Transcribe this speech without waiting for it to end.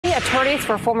Attorneys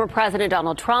for former President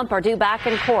Donald Trump are due back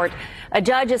in court. A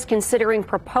judge is considering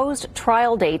proposed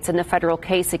trial dates in the federal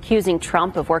case accusing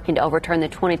Trump of working to overturn the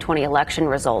 2020 election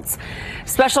results.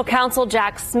 Special counsel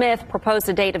Jack Smith proposed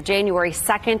a date of January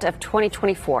 2nd of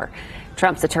 2024.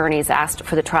 Trump's attorneys asked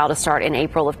for the trial to start in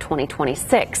April of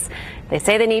 2026. They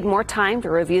say they need more time to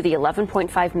review the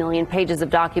 11.5 million pages of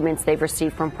documents they've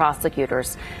received from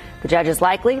prosecutors. The judge is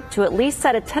likely to at least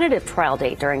set a tentative trial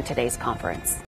date during today's conference.